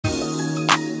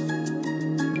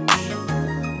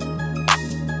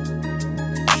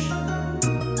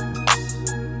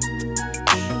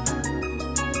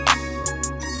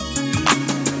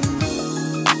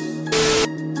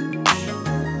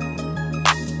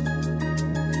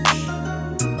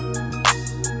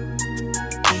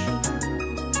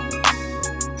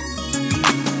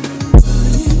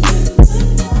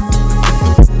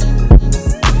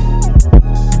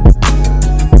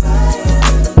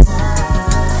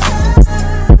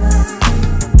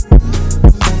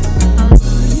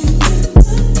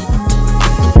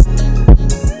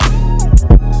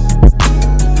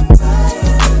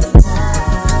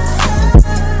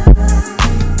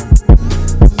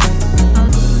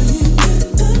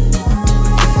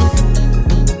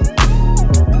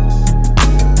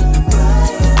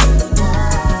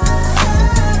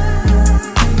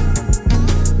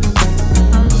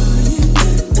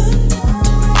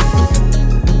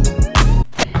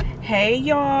Hey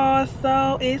y'all,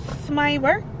 so it's my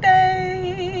birthday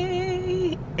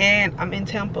and I'm in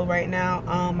Tampa right now.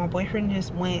 My boyfriend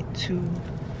just went to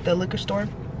the liquor store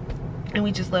and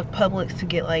we just left Publix to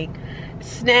get like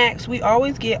snacks. We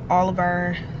always get all of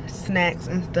our snacks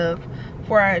and stuff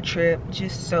for our trip,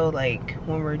 just so like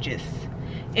when we're just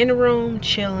in the room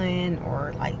chilling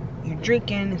or like you're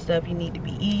drinking and stuff, you need to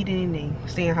be eating and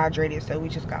staying hydrated. So we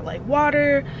just got like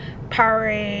water,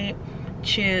 Powerade,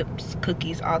 chips,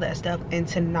 cookies, all that stuff. And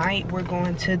tonight we're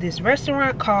going to this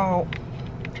restaurant called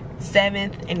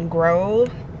 7th and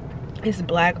Grove. It's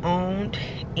black owned,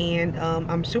 and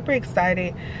I'm super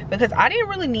excited because I didn't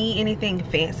really need anything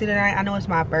fancy tonight. I know it's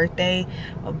my birthday,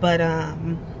 but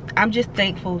I'm just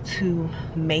thankful to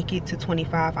make it to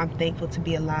 25. I'm thankful to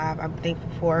be alive. I'm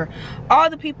thankful for all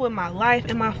the people in my life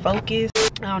and my focus.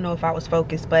 I don't know if I was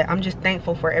focused, but I'm just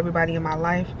thankful for everybody in my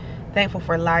life. Thankful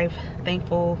for life.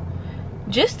 Thankful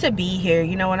just to be here,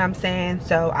 you know what I'm saying?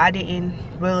 So I didn't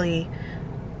really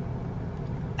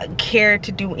care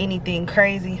to do anything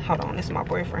crazy. Hold on, this is my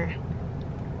boyfriend.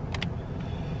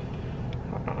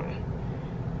 Hold on.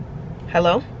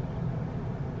 Hello?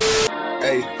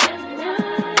 Hey,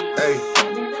 hey,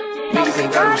 niggas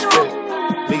ain't got respect.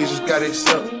 Niggas just gotta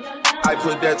accept. I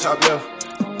put that top left.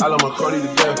 I love my Cardi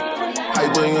to death.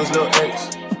 Hype Williams, Lil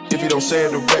X. If you don't say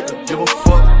it direct, give a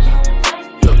fuck.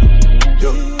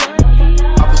 Yo.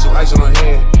 I put some ice on her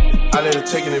hand. I let her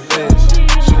take in advance.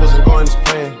 She wasn't going as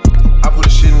planned. I put a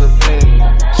shit in the van.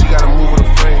 She gotta move with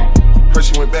a friend. Her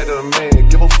she went back to the man.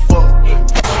 Give a fuck.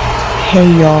 Hey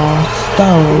y'all, so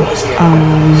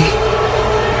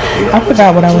I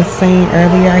forgot what I was saying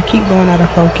earlier. I keep going out of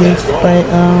focus, but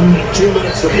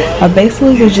I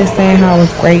basically was just saying how I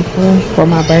was grateful for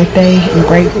my birthday and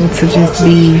grateful to just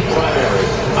be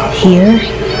here,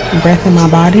 breath in my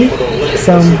body.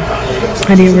 So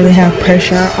I didn't really have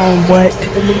pressure on what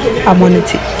I wanted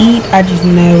to eat. I just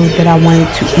know that I wanted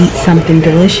to eat something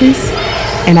delicious,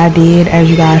 and I did, as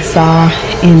you guys saw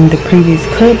in the previous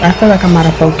clip. I feel like I'm out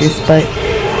of focus, but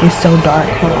it's so dark.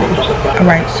 Hold on.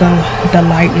 Alright, so the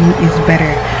lighting is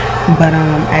better, but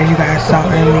as you guys saw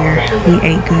earlier, we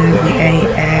ate good. We ate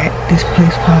at this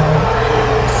place called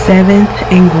 7th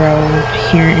and Grove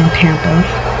here in Tampa,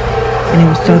 and it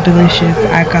was so delicious.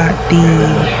 I got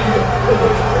the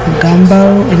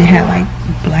gumbo, and it had like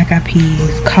black eyed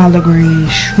peas, collard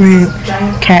greens, shrimp,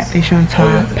 catfish on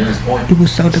top. It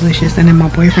was so delicious. And then my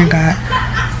boyfriend got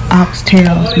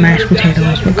oxtails, mashed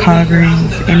potatoes with collard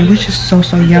greens, and it was just so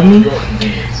yummy.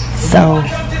 So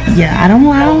yeah, I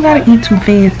don't gotta eat too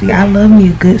fancy. I love me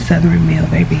a good southern meal,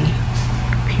 baby,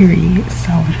 period.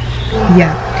 So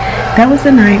yeah, that was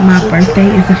the night. My birthday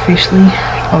is officially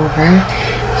over,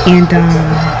 and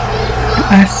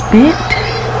I spent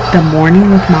the morning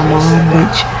with my mom,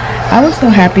 which I was so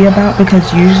happy about,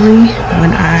 because usually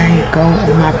when I go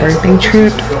on my birthday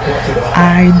trips,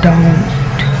 I don't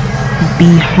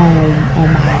be home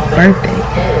on my birthday.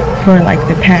 For like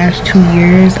the past 2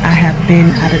 years, I have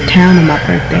been out of town on my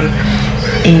birthday,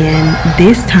 and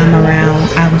this time around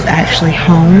I was actually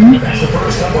home.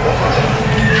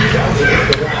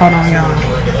 Hold on y'all,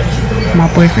 my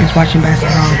boyfriend's watching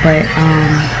basketball, but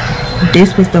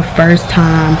this was the first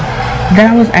time that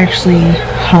I was actually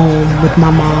home with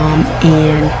my mom,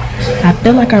 and I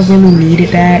feel like I really needed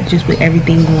that, just with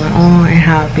everything going on and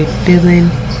how I've been feeling.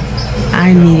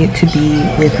 I needed to be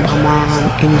with my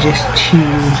mom and just to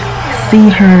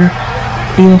see her,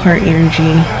 feel her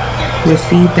energy,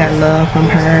 receive that love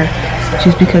from her,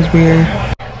 just because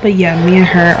but yeah, me and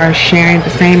her are sharing the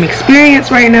same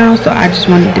experience right now, so I just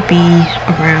wanted to be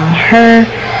around her.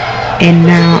 And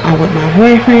now I'm with my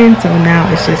boyfriend, so now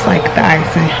it's just like the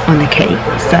icing on the cake.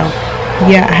 So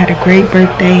yeah, I had a great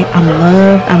birthday. I'm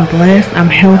loved, I'm blessed, I'm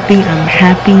healthy, I'm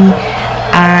happy,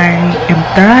 I am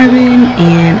thriving,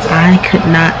 and I could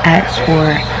not ask for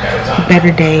a better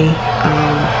day.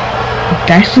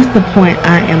 That's just the point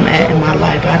I am at in my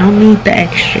life. I don't need the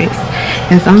extras.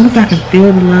 As long as I can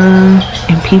feel the love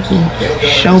and people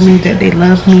show me that they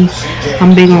love me,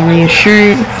 I'm big on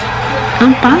reassurance,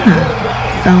 I'm fine.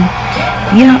 So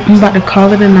yeah, I'm about to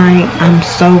call it a night. I'm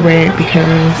so red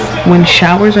because when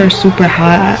showers are super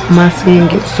hot, my skin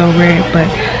gets so red. But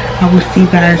I will see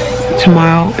you guys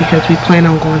tomorrow, because we plan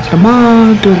on going to the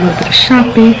mall, do a little bit of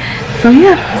shopping. So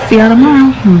yeah, see y'all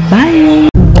tomorrow. Bye.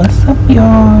 What's up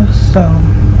y'all? So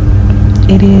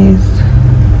it is,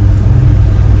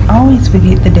 I always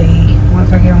forget the day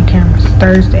once I get on camera. It's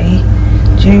Thursday,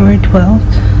 January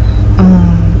 12th.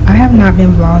 I have not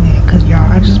been vlogging because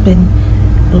y'all, I just been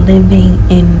living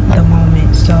in the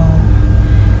moment. So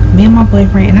me and my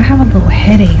boyfriend, and I have a little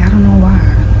headache, I don't know why,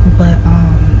 but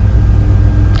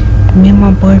me and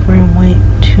my boyfriend went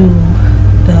to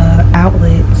the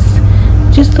outlets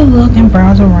just to look and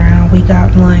browse around. We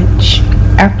got lunch.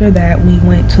 After that, we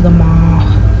went to the mall,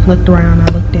 looked around. I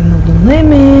looked in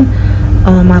Lululemon,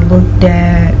 I looked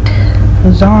at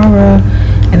Zara,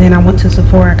 and then I went to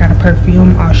Sephora. I got a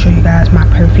perfume. I'll show you guys my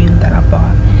perfume that I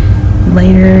bought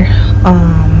later.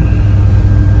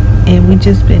 And we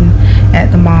just been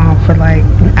at the mall for like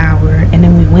an hour, and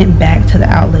then we went back to the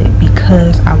outlet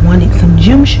because I wanted some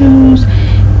gym shoes,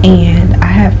 and I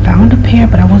had found a pair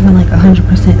but I wasn't like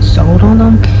 100% sold on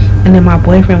them. And then my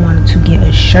boyfriend wanted to get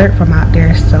a shirt from out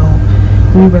there, so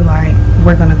we were like,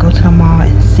 we're gonna go to the mall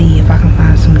and see if I can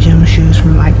find some gym shoes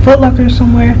from like Foot Locker or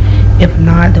somewhere. If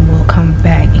not, then we'll come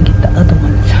back and get the other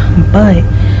ones. But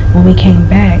when we came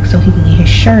back so he could get his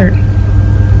shirt,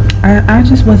 I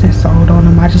just wasn't sold on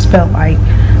them. I just felt like,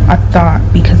 I thought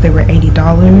because they were $80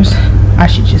 I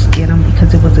should just get them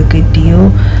because it was a good deal,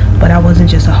 but I wasn't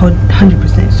just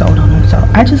 100% sold on them, so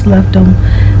I just left them.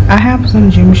 I have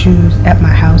some gym shoes at my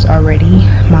house already,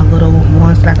 my little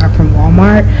ones that I got from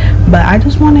Walmart, but I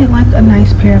just wanted like a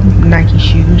nice pair of Nike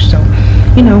shoes, so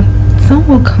you know, some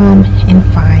will come and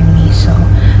find me. So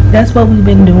that's what we've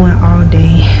been doing all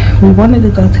day. We wanted to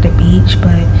go to the beach,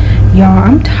 but y'all,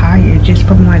 I'm tired just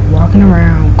from like walking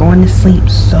around, going to sleep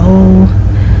so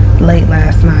late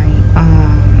last night.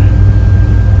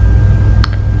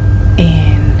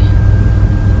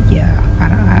 And yeah,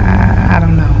 I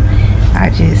don't know.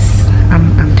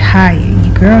 I'm tired.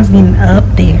 You girls getting up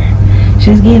there.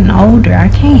 She's getting older. I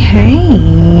can't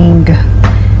hang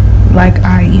like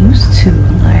I used to.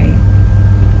 Like,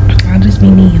 I'll just be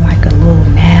needing like a little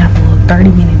nap, a little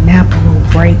 30-minute nap, a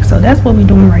little break. So that's what we're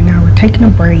doing right now. We're taking a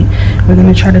break. We're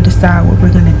gonna try to decide what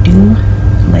we're gonna do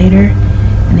later,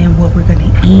 and then what we're gonna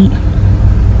eat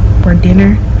for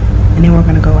dinner, and then we're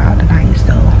gonna go out tonight.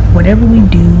 So whatever we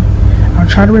do, I'll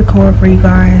try to record for you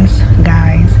guys.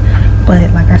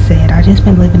 But like I said, I just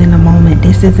been living in the moment.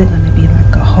 This isn't gonna be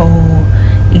like a whole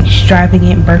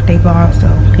extravagant birthday vlog, so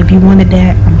if you wanted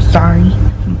that, I'm sorry,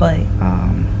 but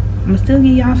I'm gonna still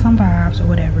give y'all some vibes or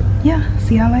whatever. Yeah,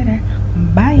 see y'all later.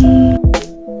 Bye.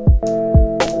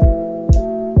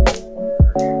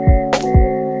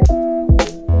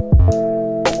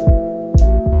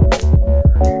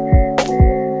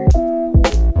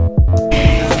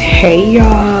 Hey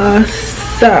y'all,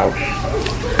 so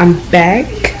I'm back.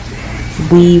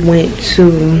 We went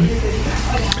to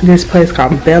this place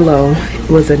called Bello. It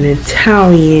was an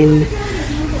Italian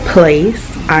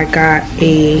place. I got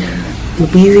a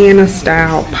Louisiana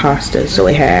style pasta, so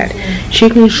it had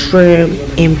chicken, shrimp,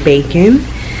 and bacon.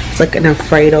 It's like an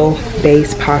Alfredo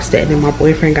based pasta, and then my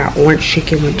boyfriend got orange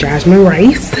chicken with jasmine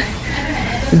rice.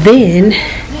 Then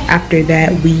after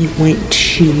that, we went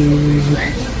to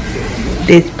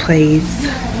this place.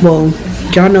 Well,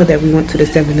 y'all know that we went to the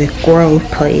 7th Grove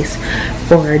place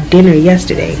for dinner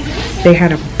yesterday. They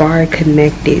had a bar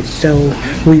connected, so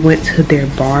we went to their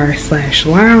bar /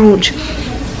 lounge,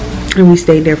 and we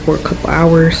stayed there for a couple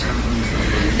hours.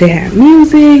 They had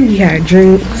music, we had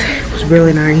drinks. It was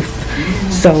really nice.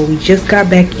 So we just got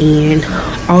back in.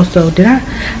 Also, I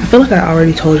feel like I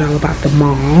already told y'all about the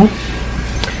mall.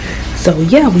 So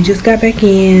yeah, we just got back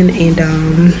in,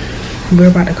 and we're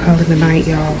about to call it a night,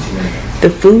 y'all. The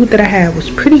food that I had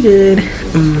was pretty good.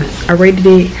 I rated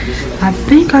it, I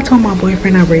think I told my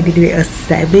boyfriend I rated it a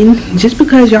 7, just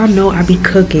because y'all know I be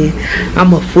cooking.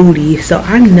 I'm a foodie, so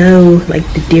I know like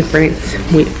the difference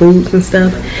with foods and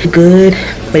stuff. Good,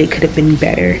 but it could have been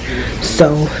better.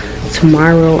 So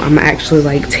tomorrow I'm actually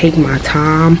like take my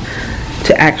time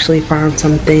to actually find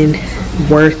something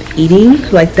worth eating.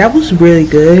 Like, that was really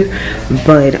good,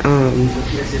 but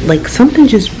like something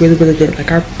just really good.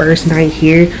 Like, our first night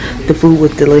here, the food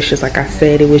was delicious. Like I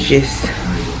said, it was just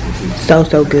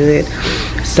so good.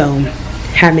 So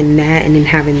having that and then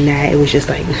having that, it was just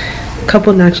like a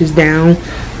couple notches down,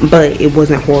 but it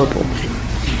wasn't horrible.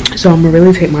 So I'm gonna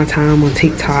really take my time on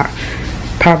TikTok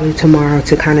probably tomorrow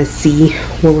to kind of see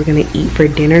what we're gonna eat for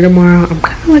dinner tomorrow. I'm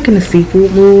kind of like in a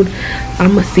seafood mood.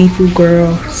 I'm a seafood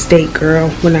girl, steak girl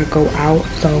when I go out.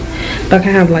 So if I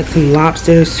can have like some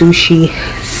lobster, sushi,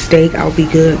 steak, I'll be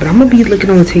good. But I'm gonna be looking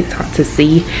on TikTok to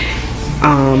see.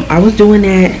 I was doing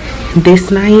that this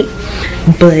night,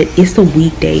 but it's a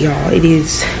weekday, y'all. It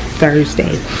is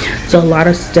Thursday, so a lot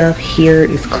of stuff here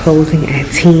is closing at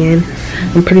 10.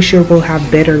 I'm pretty sure we'll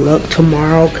have better luck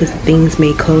tomorrow because things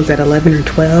may close at 11 or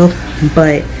 12.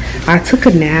 But I took a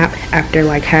nap after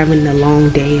like having a long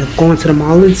day of going to the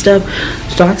mall and stuff,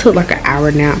 so I took like an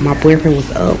hour nap. My boyfriend was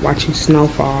up watching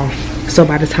snowfall, so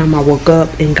by the time I woke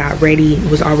up and got ready, it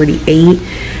was already 8.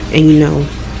 And you know,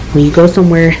 when you go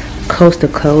somewhere close to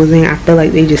closing. I feel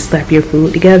like they just slap your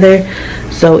food together,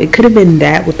 so it could have been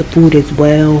that with the food as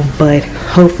well. But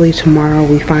hopefully tomorrow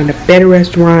we find a better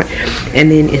restaurant and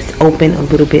then it's open a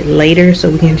little bit later, so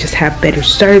we can just have better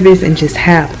service and just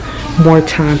have more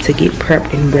time to get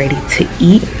prepped and ready to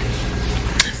eat.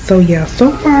 So yeah,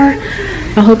 so far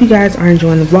I hope you guys are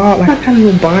enjoying the vlog. Like, I got a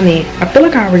new bonnet. I feel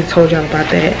like I already told y'all about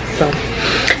that. So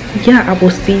yeah, I will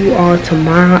see you all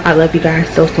tomorrow. I love you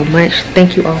guys so much.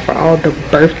 Thank you all for all the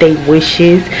birthday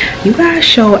wishes. You guys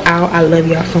show out. I love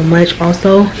y'all so much.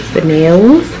 Also, the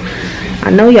nails, I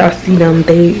know y'all see them.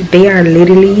 They are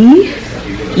literally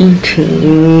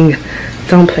eating.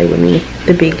 Don't play with me.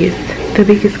 The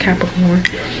biggest Capricorn,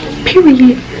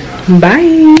 period.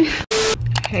 Bye.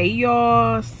 Hey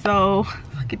y'all, so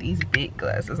look at these big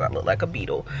glasses. I look like a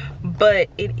beetle, but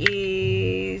it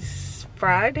is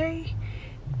Friday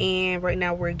and right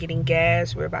now we're getting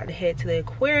gas. We're about to head to the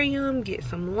aquarium, get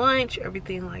some lunch,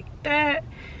 everything like that.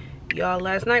 Y'all,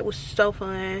 last night was so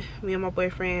fun. Me and my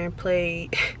boyfriend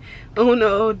played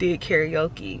Uno, did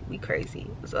karaoke. We crazy.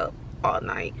 Was up all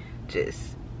night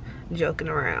just joking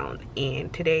around,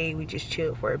 and today we just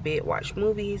chilled for a bit, watched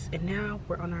movies, and now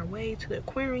we're on our way to the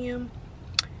aquarium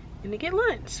and to get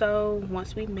lunch. So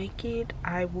once we make it,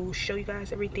 I will show you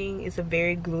guys everything. It's a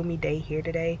very gloomy day here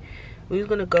today. We were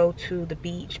gonna go to the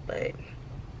beach, but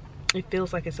it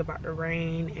feels like it's about to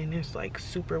rain and it's like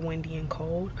super windy and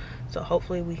cold, so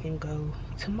hopefully we can go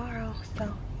tomorrow.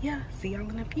 So yeah, see y'all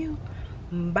in a few.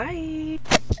 Bye.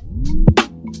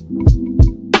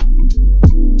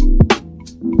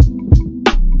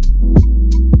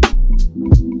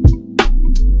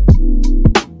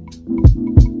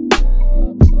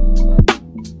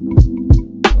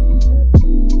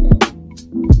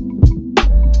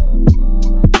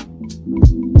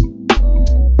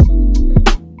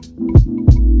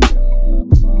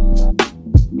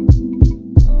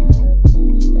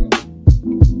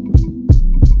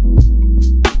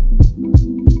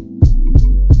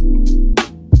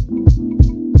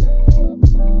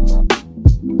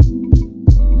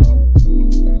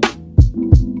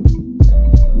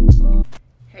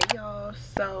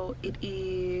 So it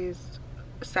is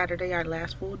Saturday, our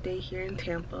last full day here in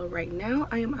Tampa. Right now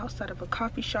I am outside of a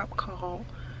coffee shop called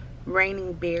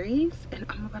Raining Berries, and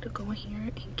I'm about to go in here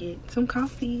and get some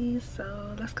coffee.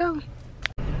 So let's go.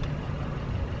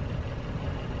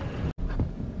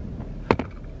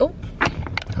 Oh,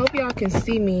 hope y'all can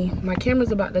see me. My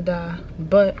camera's about to die,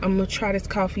 but I'm gonna try this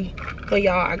coffee for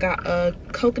y'all. I got a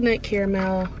coconut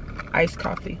caramel iced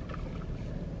coffee.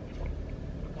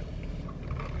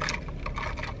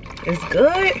 It's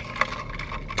good,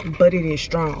 but it is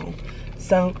strong.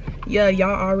 So yeah,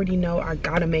 y'all already know I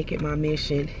gotta make it my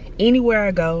mission. Anywhere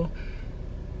I go,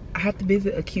 I have to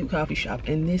visit a cute coffee shop,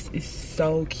 and this is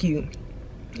so cute.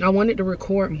 I wanted to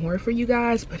record more for you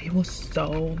guys, but it was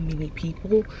so many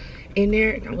people in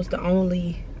there, and I was the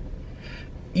only,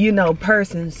 you know,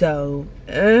 person. So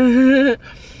I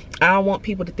don't want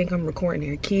people to think I'm recording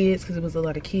their kids, because there was a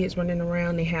lot of kids running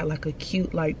around. They had like a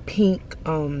cute like pink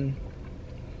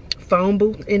phone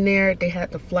booth in there. They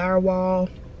had the flower wall.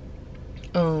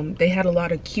 They had a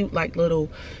lot of cute like little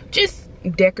just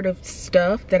decorative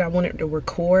stuff that I wanted to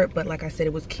record, but like I said,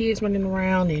 it was kids running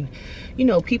around and, you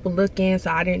know, people looking, so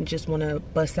I didn't just want to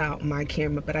bust out my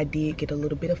camera, but I did get a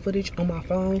little bit of footage on my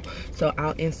phone, so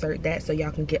I'll insert that so y'all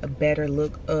can get a better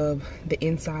look of the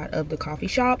inside of the coffee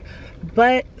shop.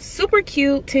 But super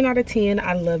cute, 10 out of 10.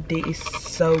 I loved it.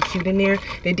 It's so cute in there.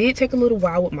 They did take a little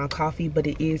while with my coffee, but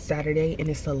it is Saturday and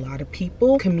it's a lot of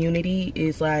people. Community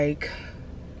is like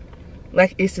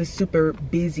it's a super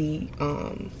busy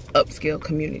upscale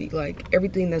community. Like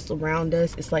everything that's around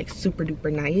us is like super duper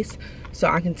nice, so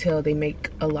I can tell they make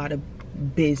a lot of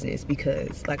business,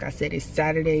 because like I said, it's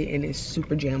Saturday and it's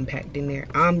super jam-packed in there.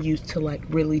 I'm used to like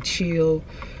really chill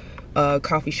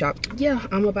coffee shop. Yeah,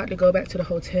 I'm about to go back to the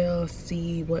hotel,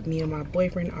 see what me and my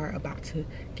boyfriend are about to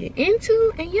get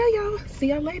into, and yeah, y'all, see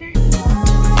y'all later.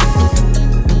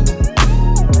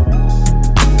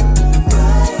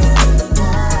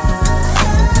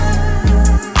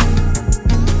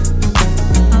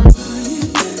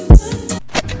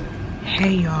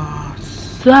 Hey y'all,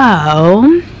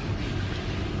 so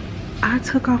I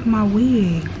took off my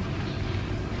wig.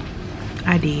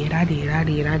 I did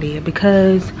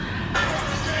because,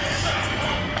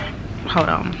 hold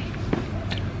on,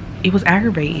 it was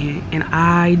aggravating and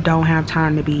I don't have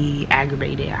time to be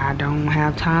aggravated. I don't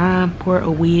have time for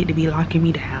a wig to be locking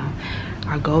me down.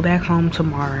 I go back home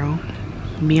tomorrow.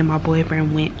 Me and my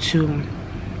boyfriend went to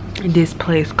this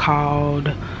place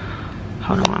called,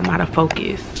 hold on, I'm out of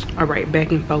focus. All right,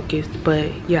 back in focus.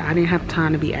 But yeah, I didn't have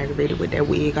time to be aggravated with that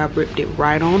wig. I ripped it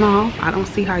right on off. I don't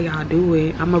see how y'all do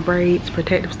it. I'm a braids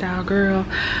protective style girl.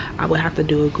 I would have to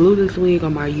do a glueless wig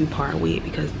on my U-part wig,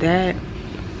 because that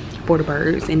for the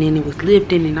birds, and then it was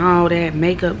lifting and all that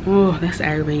makeup. Oh, that's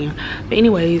aggravating. But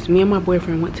anyways, me and my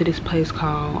boyfriend went to this place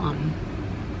called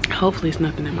hopefully it's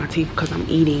nothing in my teeth because I'm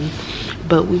eating,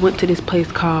 but we went to this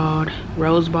place called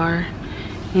Rose Bar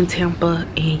in Tampa,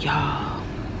 and y'all,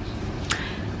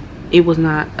 it was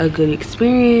not a good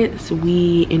experience.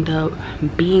 We ended up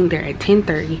being there at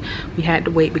 10:30. We had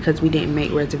to wait because we didn't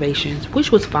make reservations,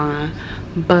 which was fine.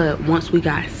 But once we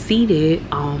got seated,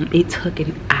 it took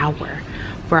an hour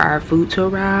for our food to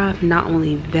arrive. Not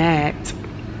only that,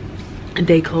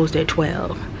 they closed at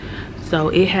 12, so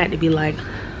it had to be like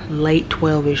late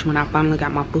 12ish when I finally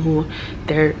got my food.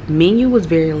 Their menu was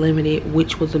very limited,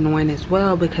 which was annoying as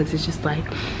well, because it's just like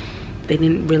they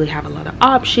didn't really have a lot of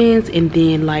options. And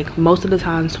then like most of the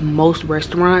times, most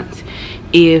restaurants,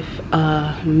 if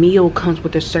a meal comes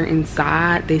with a certain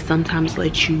side, they sometimes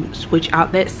let you switch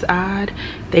out that side.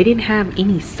 They didn't have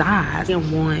any sides. I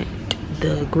didn't want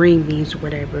the green beans or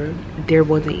whatever. There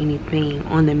wasn't anything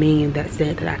on the menu that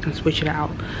said that I can switch it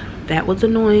out. That was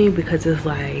annoying, because it's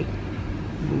like,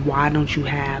 why don't you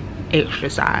have extra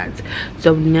sides?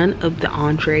 So none of the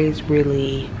entrees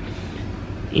really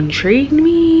intrigued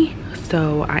me,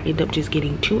 so I ended up just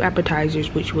getting 2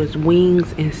 appetizers, which was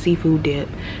wings and seafood dip.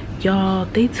 Y'all,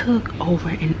 they took over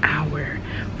an hour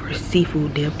for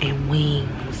seafood dip and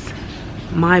wings.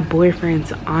 My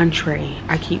boyfriend's entree,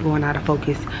 I keep going out of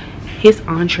focus, his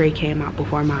entree came out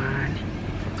before mine.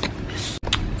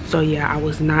 So yeah, I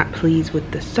was not pleased with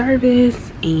the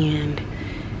service. And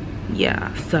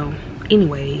yeah, so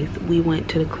anyways, we went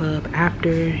to the club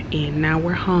after, and now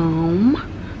we're home.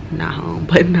 Not home,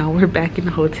 but now we're back in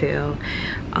the hotel.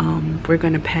 We're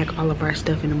gonna pack all of our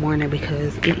stuff in the morning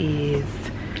because it is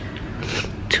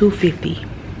 2:50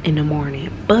 in the morning.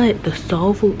 But the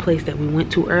soul food place that we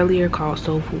went to earlier, called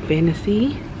Soul Food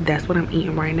Fantasy, that's what I'm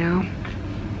eating right now.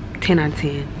 10 out of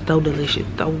 10. So delicious,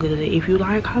 so good. If you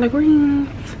like collard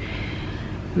greens,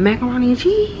 macaroni and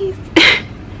cheese,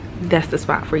 that's the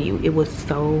spot for you. It was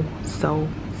so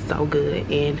good,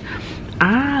 and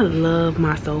I love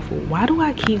my soul food. Why do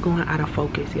I keep going out of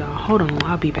focus, y'all? Hold on,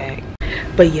 I'll be back.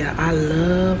 But yeah, I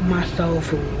love my soul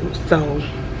food. So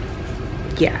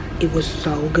yeah, it was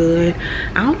so good.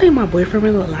 I don't think my boyfriend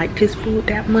really liked his food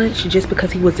that much, just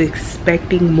because he was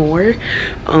expecting more,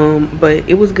 but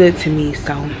it was good to me.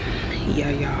 So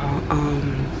yeah, y'all,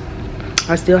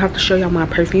 I still have to show y'all my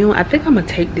perfume. I think I'm gonna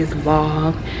take this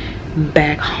vlog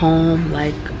back home,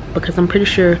 like, because I'm pretty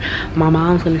sure my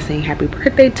mom's gonna sing happy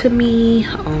birthday to me,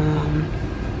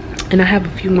 and I have a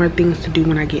few more things to do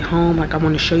when I get home. Like, I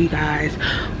want to show you guys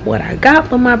what I got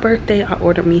for my birthday. I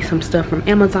ordered me some stuff from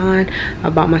Amazon. I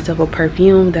bought myself a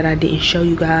perfume that I didn't show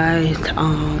you guys,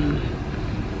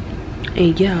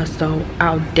 and yeah, so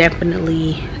I'll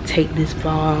definitely take this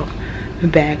vlog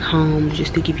back home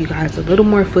just to give you guys a little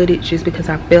more footage, just because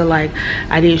I feel like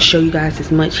I didn't show you guys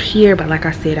as much here. But like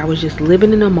I said, I was just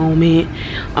living in the moment,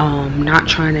 not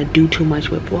trying to do too much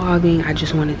with vlogging. I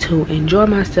just wanted to enjoy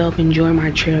myself, enjoy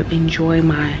my trip, enjoy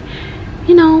my,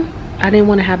 you know, I didn't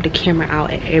want to have the camera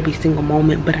out at every single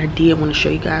moment, but I did want to show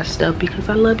you guys stuff because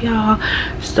I love y'all.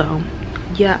 So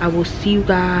yeah, I will see you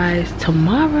guys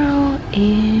tomorrow,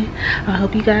 and I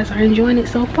hope you guys are enjoying it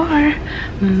so far.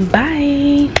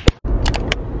 Bye.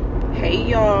 Hey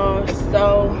y'all,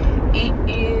 so it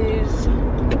is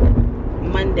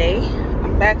Monday.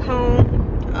 I'm back home.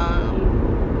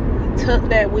 Took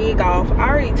that wig off. I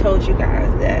already told you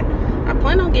guys that I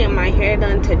plan on getting my hair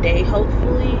done today,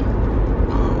 hopefully.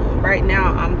 Right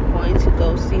now I'm going to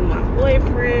go see my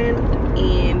boyfriend,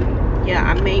 and yeah,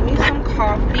 I made me some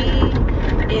coffee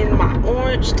in my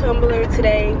orange tumbler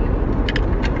today.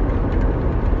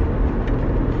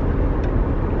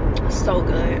 So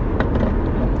good.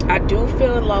 I do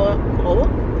feel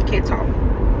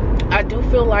I do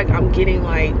feel like I'm getting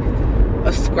like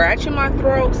a scratch in my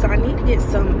throat, so I need to get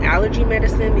some allergy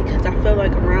medicine, because I feel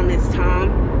like around this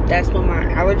time, that's when my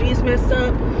allergies mess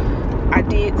up. I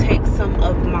did take some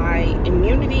of my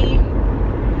immunity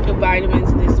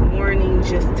vitamins this morning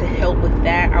just to help with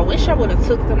that. I wish I would have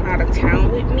took them out of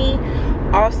town with me.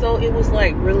 Also, it was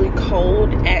like really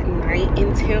cold at night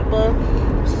in Tampa,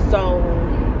 so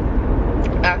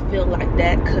I feel like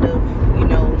that could have, you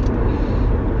know,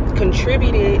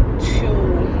 contributed to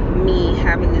me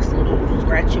having this little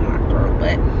scratch in my throat.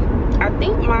 But I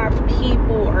think my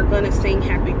people are gonna sing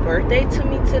happy birthday to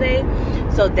me today,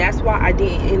 so that's why I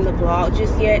didn't end the vlog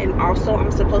just yet. And also,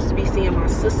 I'm supposed to be seeing my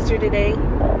sister today,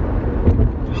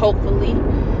 hopefully.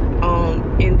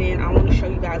 And then I want to show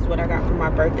you guys what I got for my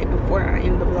birthday before I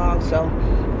end the vlog, so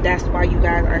that's why you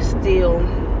guys are still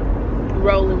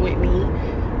rolling with me.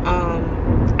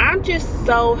 I'm just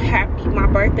so happy my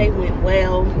birthday went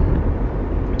well.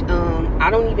 I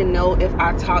don't even know if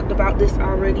I talked about this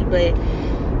already, but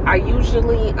I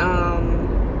usually am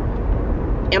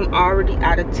already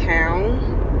out of town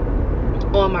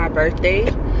on my birthday.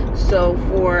 So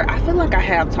I feel like I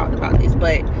have talked about this,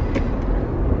 but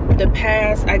the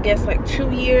past, I guess, like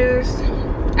 2 years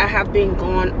I have been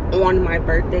gone on my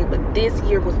birthday, but this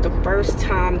year was the first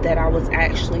time that I was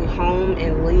actually home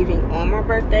and leaving on my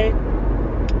birthday.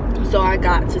 So I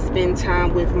got to spend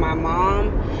time with my mom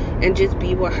and just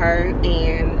be with her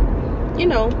and, you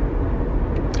know,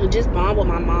 just bond with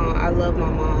my mom. I love my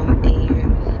mom,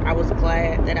 and I was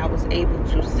glad that I was able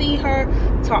to see her,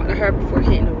 talk to her before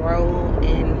hitting the road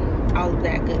and all of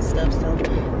that good stuff. So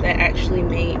that actually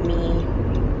made me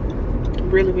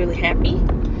really, really happy.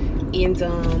 And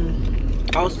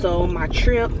also my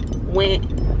trip went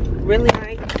really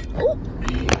nice. Ooh.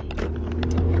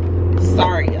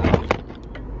 Sorry, y'all.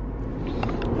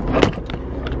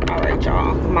 Alright,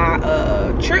 y'all, my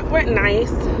trip went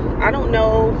nice. I don't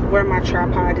know where my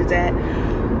tripod is at,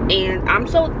 and I'm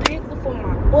so thankful for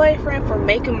my boyfriend for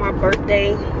making my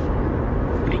birthday,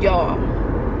 y'all,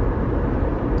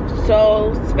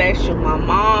 so special. My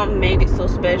mom made it so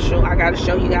special. I gotta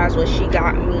show you guys what she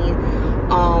got me.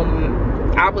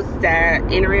 I was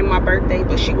sad entering my birthday,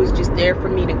 but she was just there for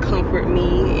me to comfort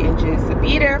me and just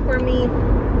be there for me.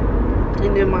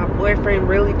 And then my boyfriend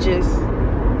really just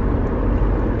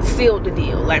sealed the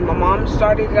deal. Like, my mom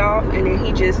started it off, and then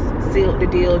he just sealed the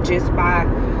deal just by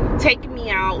taking me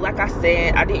out. Like I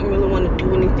said, I didn't really want to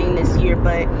do anything this year,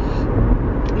 but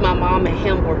my mom and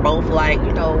him were both like,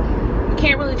 you know, you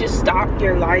can't really just stop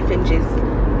your life and just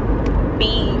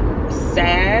be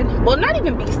sad. Well, not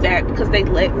even be sad, because they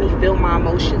let me feel my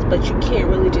emotions, but you can't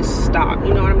really just stop.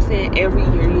 You know what I'm saying? Every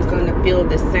year you're gonna feel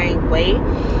the same way,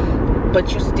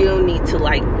 but you still need to,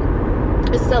 like,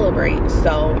 celebrate.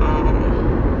 So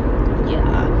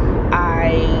yeah,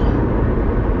 I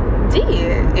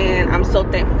did, and I'm so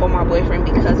thankful for my boyfriend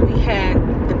because we had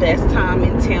the best time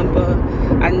in Tampa.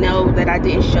 I know that I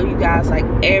didn't show you guys like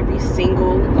every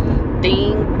single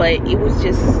thing, but it was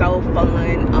just so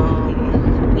fun.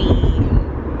 We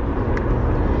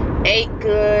ate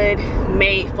good,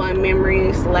 made fun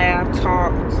memories, laughed,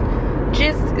 talked,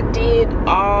 just did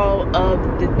all of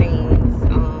the things.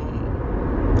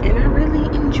 And I really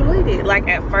enjoyed it. Like,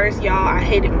 at first, y'all, I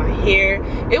hated my hair.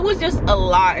 It was just a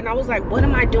lot, and I was like, what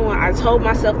am I doing? I told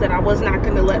myself that I was not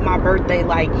gonna let my birthday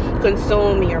like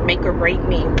consume me or make or break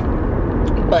me,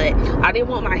 but I didn't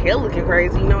want my hair looking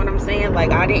crazy, you know what I'm saying?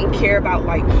 Like, I didn't care about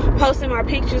like posting my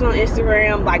pictures on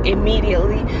Instagram like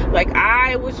immediately. Like,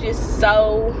 I was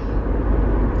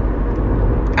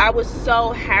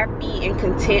so happy and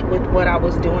content with what I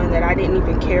was doing that I didn't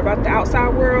even care about the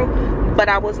outside world. But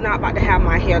I was not about to have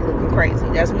my hair looking crazy.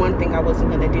 That's one thing I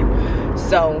wasn't gonna do.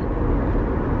 So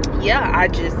yeah, I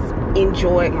just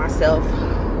enjoyed myself,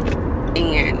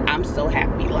 and I'm so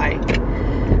happy. Like,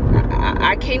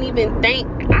 I can't even thank,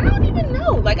 I don't even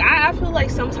know. Like, I feel like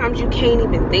sometimes you can't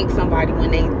even thank somebody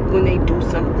when they do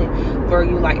something for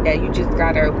you like that. You just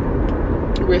gotta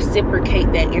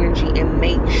reciprocate that energy and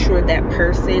make sure that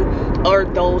person or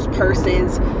those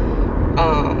persons,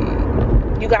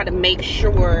 you got to make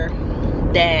sure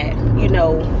that, you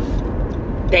know,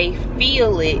 they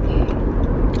feel it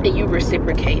and you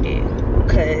reciprocate it,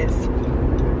 because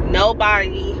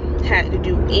nobody had to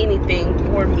do anything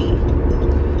for me.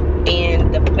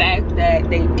 And the fact that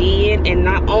they did, and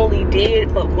not only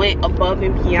did but went above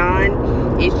and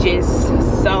beyond, is just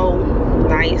so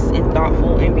nice and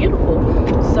thoughtful and beautiful.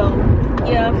 So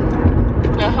yeah,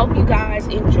 I hope you guys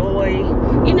enjoy,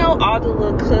 you know, all the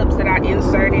little clips that I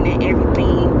inserted and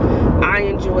everything. I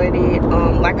enjoyed it.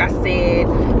 Like I said,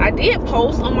 I did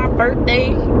post on my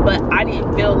birthday, but I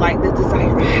didn't feel like the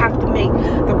desire I have to make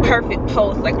the perfect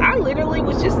post. Like, I literally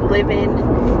was just living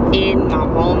in my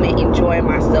moment, enjoying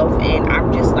myself, and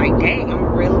I'm just like, dang,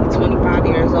 I'm really 25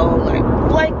 years old, like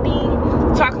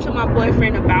reflecting, talking to my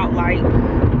boyfriend about like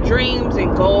dreams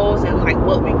and goals and like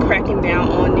what we cracking down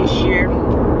on this year.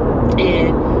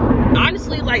 And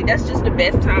honestly, like, that's just the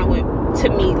best time to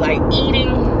me, like eating,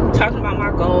 talking about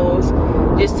my goals,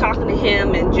 just talking to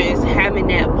him and just having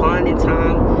that bonding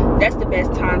time. That's the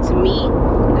best time to me,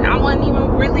 and I wasn't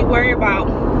even really worried about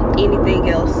anything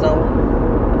else. So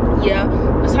yeah,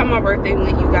 that's how my birthday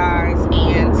went, you guys.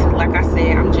 And like I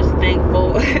said, I'm just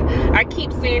thankful. I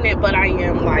keep saying it, but I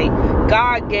am. Like,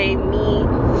 God gave me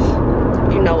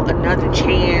you know, another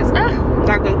chance. I'm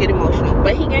not gonna get emotional,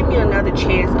 but he gave me another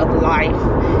chance of life.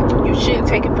 You shouldn't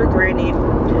take it for granted.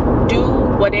 Do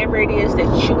whatever it is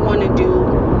that you want to do.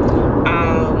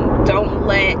 Don't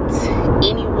let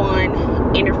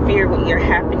anyone interfere with your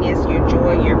happiness, your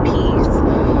joy, your peace.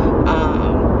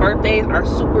 Birthdays are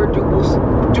super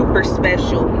duper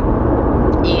special,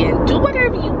 and do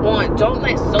whatever you want. Don't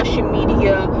let social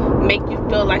media make you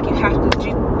feel like you have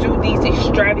to do these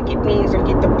extravagant things or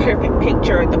get the perfect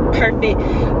picture or the perfect.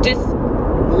 Just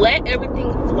let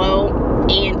everything flow,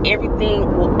 and everything's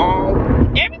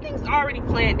already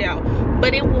planned out,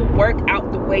 but it will work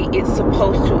out the way it's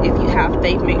supposed to if you have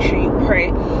faith. Make sure you pray.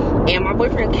 And my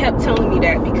boyfriend kept telling me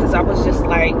that, because I was just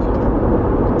like,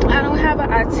 I don't have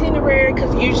an itinerary,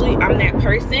 because usually I'm that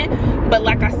person. But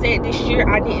like I said, this year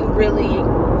I didn't really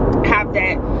have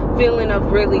that feeling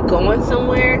of really going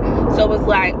somewhere. So it was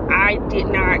like I did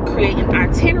not create an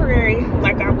itinerary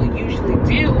like I would usually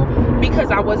do,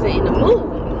 because I wasn't in the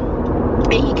mood.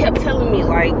 And he kept telling me,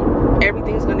 like,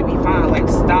 everything's gonna be fine, like,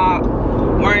 stop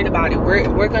worrying about it.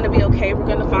 We're gonna be okay. We're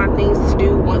gonna find things to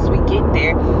do once we get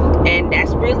there. And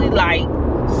that's really, like,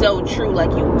 so true.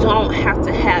 Like, you don't have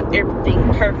to have everything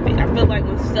perfect. I feel like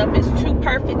when stuff is too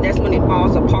perfect, that's when it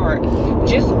falls apart.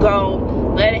 Just go,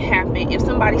 let it happen. If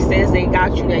somebody says they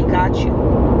got you, they got you.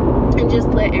 And just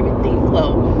let everything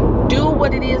flow. Do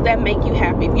what it is that make you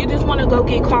happy. If you just want to go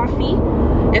get coffee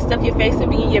and stuff your face and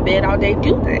be in your bed all day,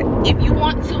 do that. If you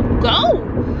want to go,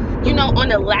 you know,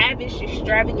 on a lavish,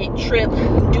 extravagant trip,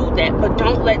 do that. But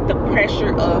don't let the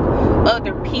pressure of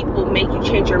other people make you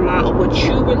change your mind on what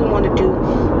you really want to do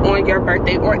on your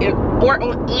birthday or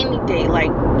on any day.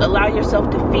 Like, allow yourself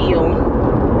to feel,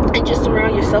 and just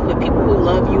surround yourself with people who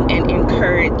love you and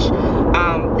encourage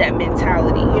that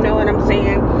mentality. You know what I'm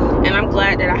saying? And I'm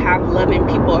glad that I have loving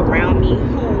people around me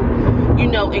who, you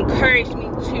know, encourage me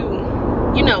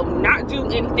to, you know, not do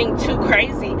anything too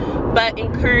crazy, but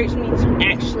encourage me to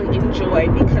actually enjoy.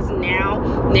 Because now,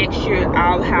 next year,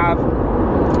 I'll have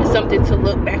something to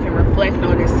look back and reflect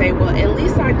on and say, well, at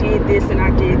least I did this and I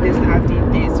did this and I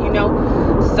did this, you know.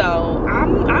 So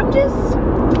I'm just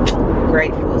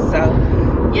grateful. So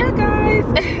yeah, guys,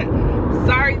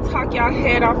 sorry to talk y'all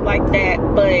head off like that,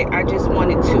 but I just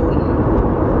wanted to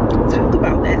talk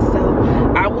about that. So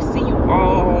I will see you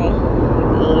all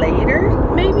later,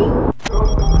 maybe.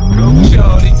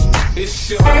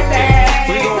 Birthday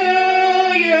to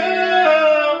you.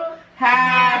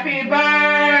 Happy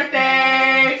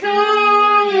birthday to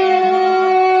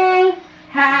you.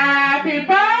 Happy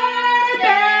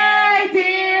birthday,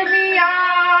 dear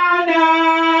Miana.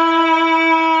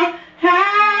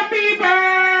 Happy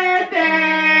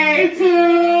birthday to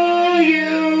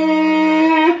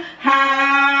you.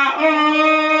 How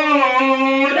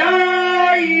old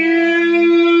are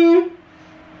you?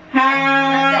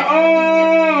 How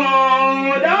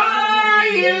old are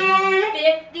you?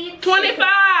 25.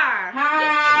 How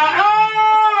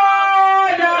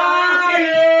old are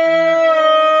you?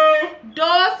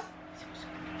 Dos.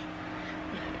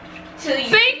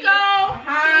 Cinco.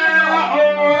 How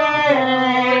old